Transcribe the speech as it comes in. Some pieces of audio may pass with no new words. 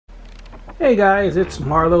Hey guys, it's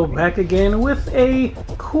Marlo back again with a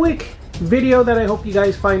quick video that I hope you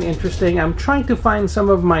guys find interesting. I'm trying to find some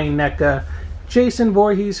of my NECA Jason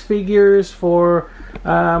Voorhees figures for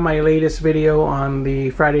my latest video on the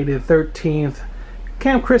Friday the 13th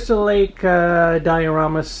Camp Crystal Lake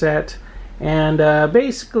diorama set. And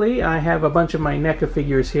basically I have a bunch of my NECA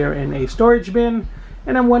figures here in a storage bin,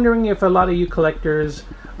 and I'm wondering if a lot of you collectors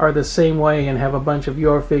are the same way and have a bunch of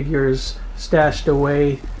your figures stashed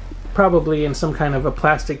away, probably in some kind of a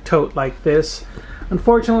plastic tote like this.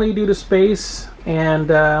 Unfortunately, due to space and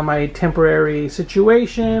my temporary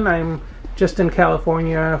situation, I'm just in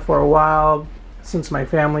California for a while since my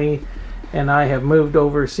family and I have moved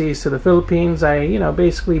overseas to the Philippines. I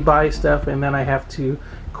basically buy stuff and then I have to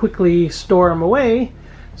quickly store them away.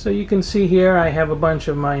 So you can see here I have a bunch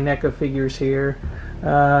of my NECA figures here.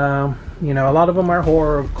 A lot of them are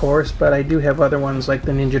horror, of course, but I do have other ones like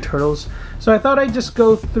the Ninja Turtles. So I thought I'd just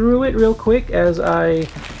go through it real quick as I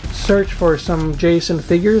search for some Jason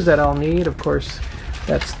figures that I'll need. Of course,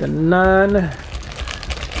 that's the Nun.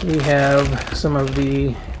 We have some of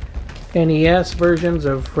the NES versions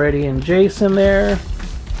of Freddy and Jason there.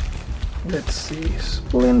 Let's see,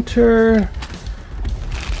 Splinter.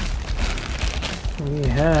 We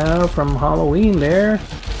have from Halloween there.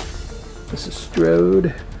 This is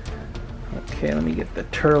Strode. Okay, let me get the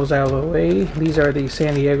Turtles out of the way. These are the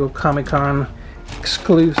San Diego Comic-Con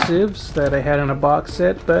exclusives that I had in a box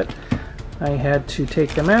set, but I had to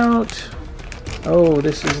take them out. Oh,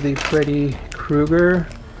 this is the Freddy Krueger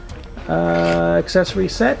accessory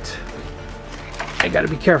set. I gotta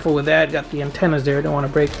be careful with that. Got the antennas there, don't want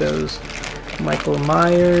to break those. Michael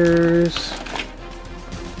Myers.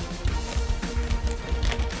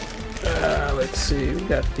 Let's see, we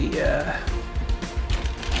got the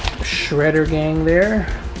Shredder gang there.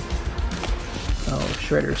 Oh,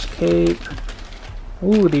 Shredder's cape.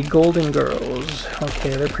 Ooh, the Golden Girls.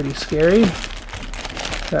 Okay, they're pretty scary.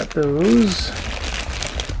 Got those.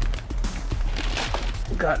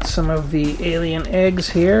 Got some of the alien eggs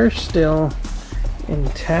here, still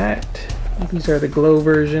intact. These are the glow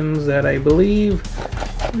versions that I believe.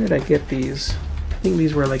 Where did I get these? I think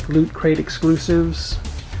these were like Loot Crate exclusives.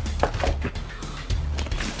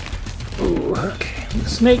 Ooh, okay. The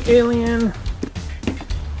Snake Alien.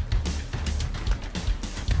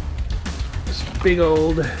 This big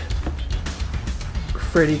old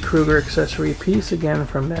Freddy Krueger accessory piece again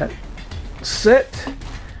from that set.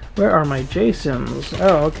 Where are my Jasons?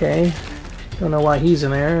 Oh, okay. Don't know why he's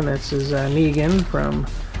in there. And this is Negan from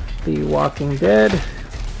The Walking Dead.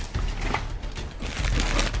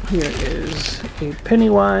 Here is a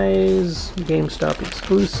Pennywise GameStop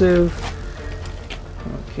exclusive.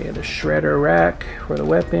 Okay, the Shredder rack for the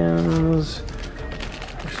weapons.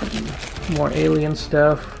 There's some more alien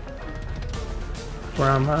stuff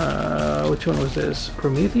from, which one was this?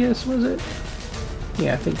 Prometheus, was it?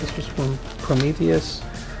 Yeah, I think this was from Prometheus.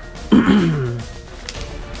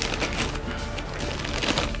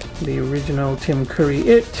 The original Tim Curry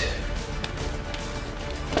It.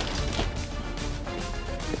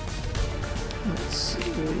 Let's see.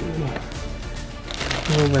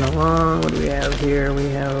 Moving along, what do we have here? We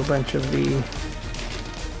have a bunch of the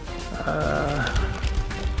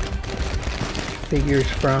figures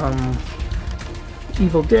from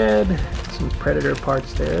Evil Dead, some Predator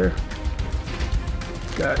parts there.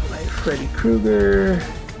 Got my Freddy Krueger,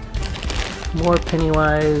 more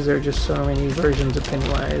Pennywise. There are just so many versions of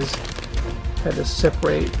Pennywise. Had to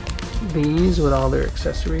separate these with all their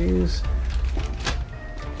accessories.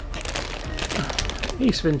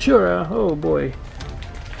 Ace Ventura, oh boy.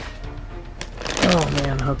 Oh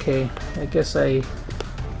man, okay. I guess I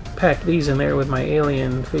packed these in there with my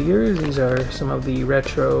alien figures. These are some of the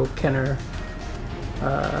retro Kenner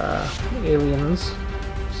aliens.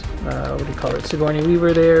 What do you call it? Sigourney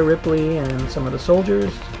Weaver there, Ripley, and some of the soldiers.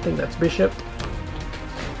 I think that's Bishop.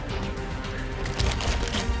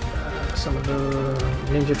 Some of the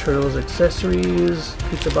Ninja Turtles accessories,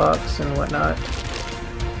 pizza box and whatnot.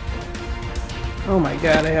 Oh my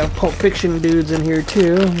god, I have Pulp Fiction dudes in here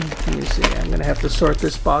too. Let me see, I'm gonna have to sort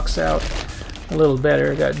this box out a little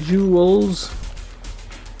better. Got jewels.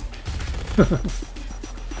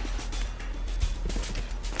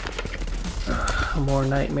 More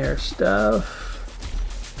Nightmare stuff.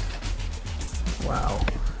 Wow.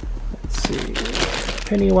 Let's see.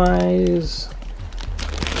 Pennywise.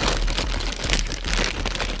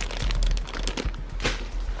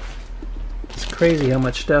 It's crazy how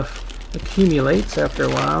much stuff accumulates after a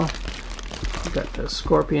while. We've got the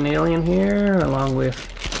Scorpion Alien here, along with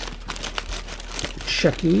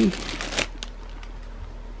Chucky.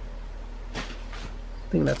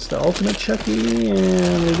 think that's the Ultimate Chucky,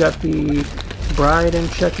 and we got the Bride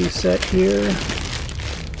and Chucky set here.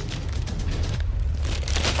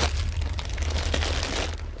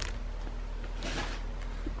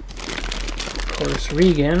 Of course,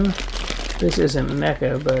 Regan. This isn't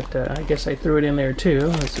NECA, but I guess I threw it in there too.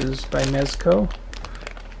 This is by Mezco.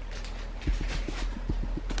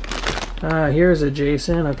 Here's a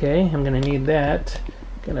Jason. Okay, I'm gonna need that.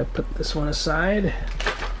 Gonna put this one aside.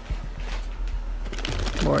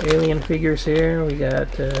 More alien figures here. We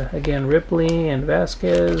got again Ripley and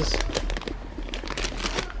Vasquez.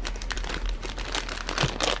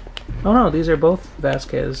 Oh no, these are both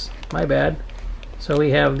Vasquez. My bad. So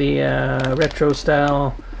we have the retro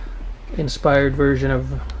style inspired version of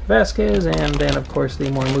Vasquez, and then of course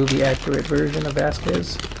the more movie accurate version of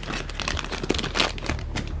Vasquez.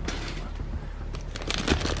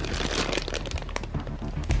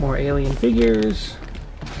 More alien figures.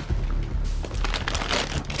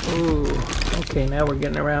 Ooh, okay, now we're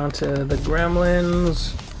getting around to the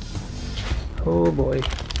Gremlins. Oh boy.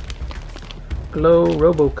 Glow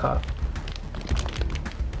RoboCop.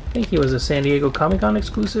 I think he was a San Diego Comic-Con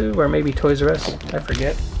exclusive, or maybe Toys R Us, I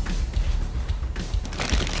forget.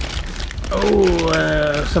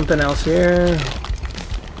 Oh, something else here.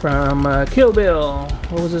 From Kill Bill.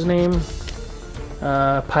 What was his name?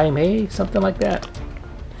 Pai Mei? Something like that.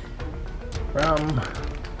 From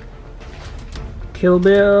Kill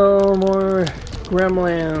Bill, more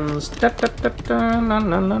Gremlins. Da, da, da, da, na,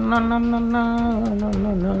 na, na, na, na, na,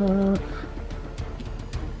 na, na.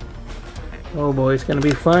 Oh boy, it's gonna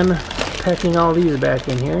be fun packing all these back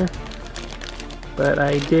in here. But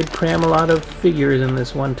I did cram a lot of figures in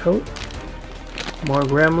this one tote. More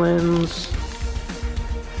Gremlins.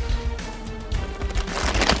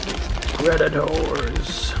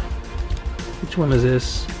 Predators. Which one is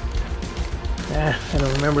this? I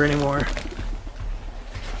don't remember anymore.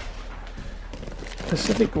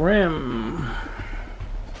 Pacific Rim.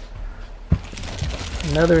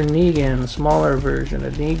 Another Negan, smaller version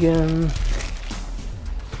of Negan.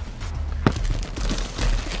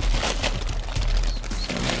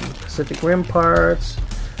 Some Pacific Rim parts.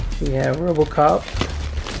 We have RoboCop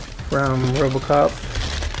from RoboCop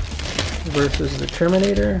versus the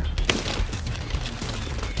Terminator.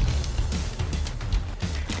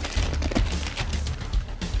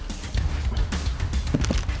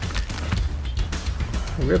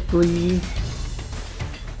 Ripley.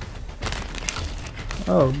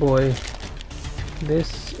 Oh boy.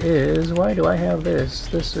 This is... why do I have this?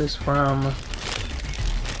 This is from...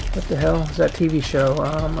 what the hell is that TV show?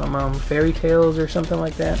 Fairy Tales or something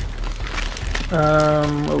like that.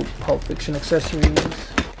 Oh, Pulp Fiction accessories. I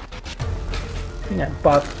think I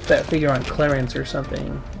bought that figure on clearance or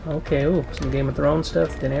something. Okay, ooh, some Game of Thrones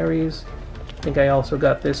stuff. Daenerys. I think I also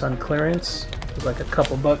got this on clearance. It was like a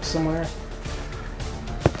couple bucks somewhere.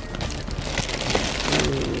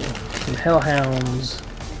 Ooh, some Hellhounds.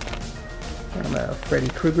 And a Freddy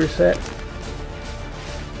Krueger set.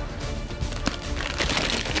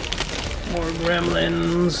 More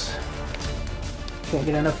Gremlins. Can't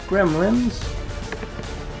get enough Gremlins.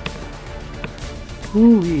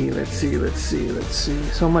 Ooh, let's see.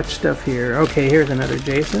 So much stuff here. Okay, here's another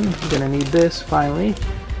Jason. I'm gonna need this finally.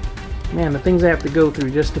 Man, the things I have to go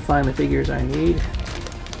through just to find the figures I need.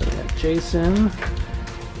 So we got Jason.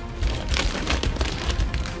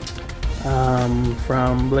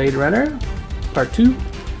 From Blade Runner, Part 2.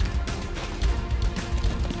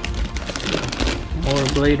 More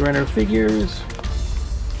Blade Runner figures.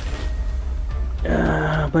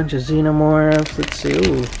 A bunch of Xenomorphs. Let's see.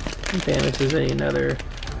 Ooh. Okay, this is another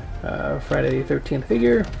Friday the 13th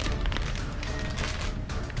figure.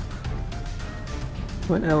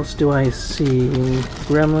 What else do I see?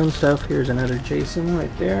 Gremlin stuff. Here's another Jason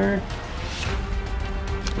right there.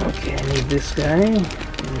 Okay, I need this guy.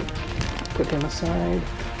 Put him aside.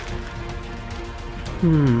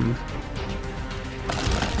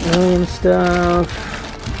 Alien stuff.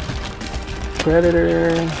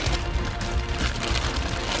 Predator.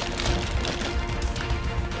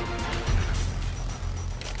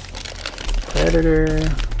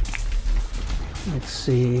 Let's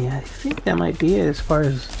see. I think that might be it as far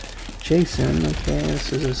as Jason. Okay,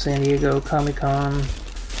 this is a San Diego Comic-Con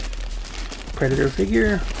Predator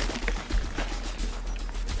figure.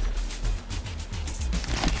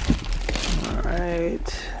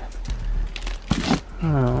 Alright.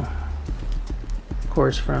 Oh. Of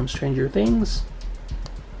course, from Stranger Things.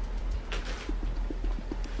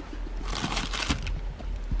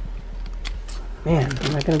 Man,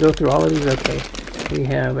 am I going to go through all of these? Okay. We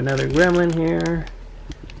have another Gremlin here.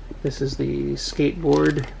 This is the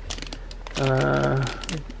skateboard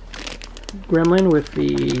gremlin with the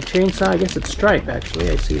chainsaw. I guess it's Stripe, actually.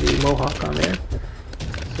 I see the mohawk on there.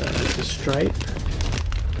 So it's a Stripe.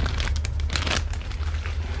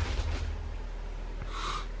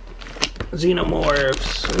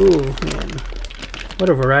 Xenomorphs. Ooh, man. What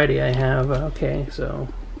a variety I have. Okay, so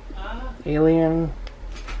Alien.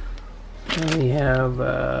 And we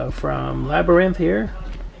have from Labyrinth here,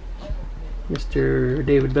 Mr.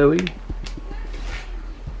 David Bowie.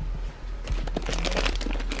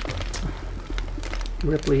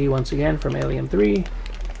 Ripley once again from Alien 3.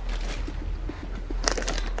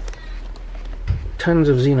 Tons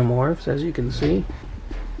of Xenomorphs, as you can see.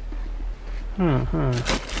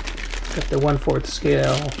 Got the 1/4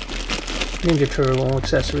 scale Ninja Turtle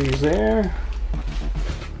accessories there.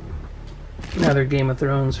 Another Game of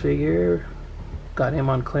Thrones figure. Got him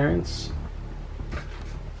on clearance.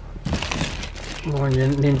 More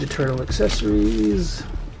Ninja Turtle accessories.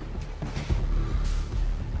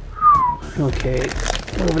 Okay,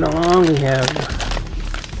 moving along, we have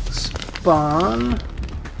Spawn.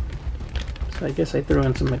 So I guess I threw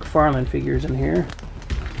in some McFarlane figures in here.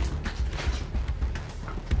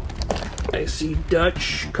 I see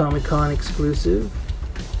Dutch, Comic-Con exclusive.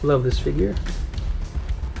 Love this figure.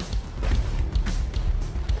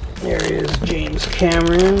 There is James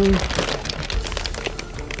Cameron.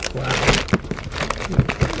 Wow.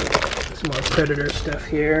 Some more Predator stuff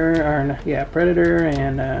here. Or, yeah, Predator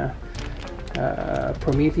and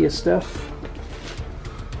Prometheus stuff.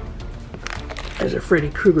 There's a Freddy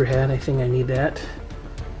Krueger hat. I think I need that.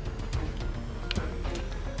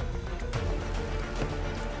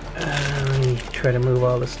 Let me try to move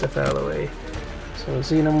all this stuff out of the way. So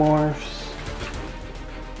Xenomorphs.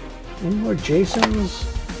 Any more Jasons?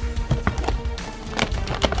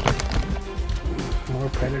 More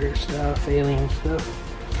Predator stuff, Alien stuff.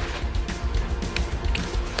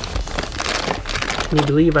 Can you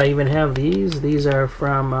believe I even have these? These are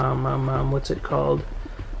from, what's it called?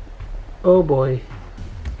 Oh boy.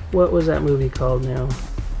 What was that movie called now?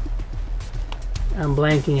 I'm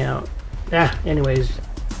blanking out. Anyways.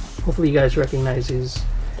 Hopefully you guys recognize these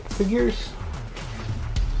figures.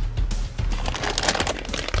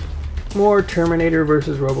 More Terminator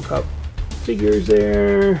versus RoboCop figures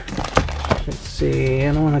there. Let's see,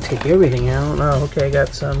 I don't want to take everything out. Oh, okay, I got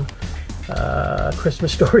some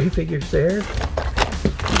Christmas Story figures there.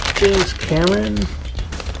 James Cameron.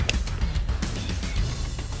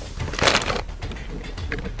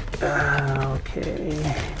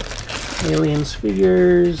 Okay. Aliens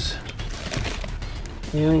figures.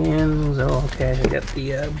 Aliens. Oh, okay, I got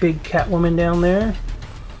the big Catwoman down there.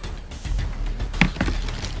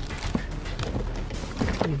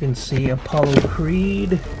 You can see Apollo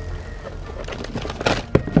Creed.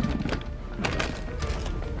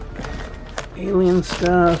 Alien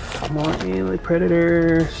stuff, more Alien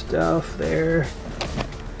Predator stuff there.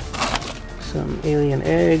 Some alien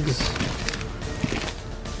eggs.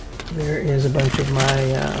 There is a bunch of my,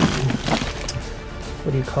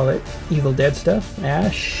 what do you call it? Evil Dead stuff.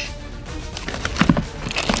 Ash.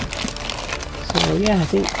 So yeah, I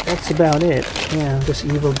think that's about it. Yeah, this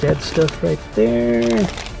Evil Dead stuff right there.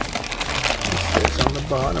 What's this on the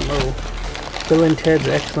bottom? Oh, Bill and Ted's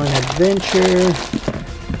Excellent Adventure.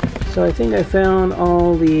 So I think I found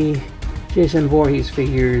all the Jason Voorhees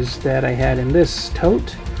figures that I had in this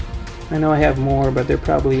tote. I know I have more, but they're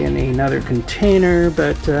probably in another container.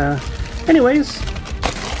 But anyways,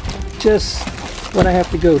 just what I have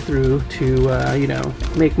to go through to, you know,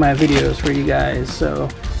 make my videos for you guys. So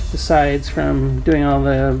besides from doing all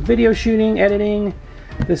the video shooting, editing,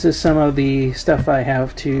 this is some of the stuff I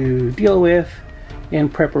have to deal with in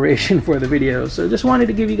preparation for the video. So just wanted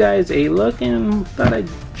to give you guys a look and thought I'd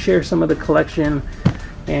share some of the collection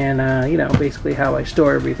and you know, basically how I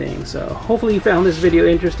store everything. So hopefully you found this video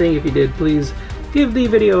interesting. If you did, please give the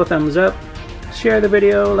video a thumbs up, share the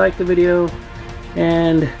video, like the video,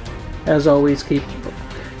 and as always, keep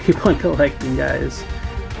on collecting, guys.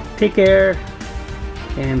 Take care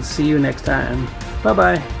and see you next time. Bye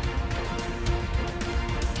bye.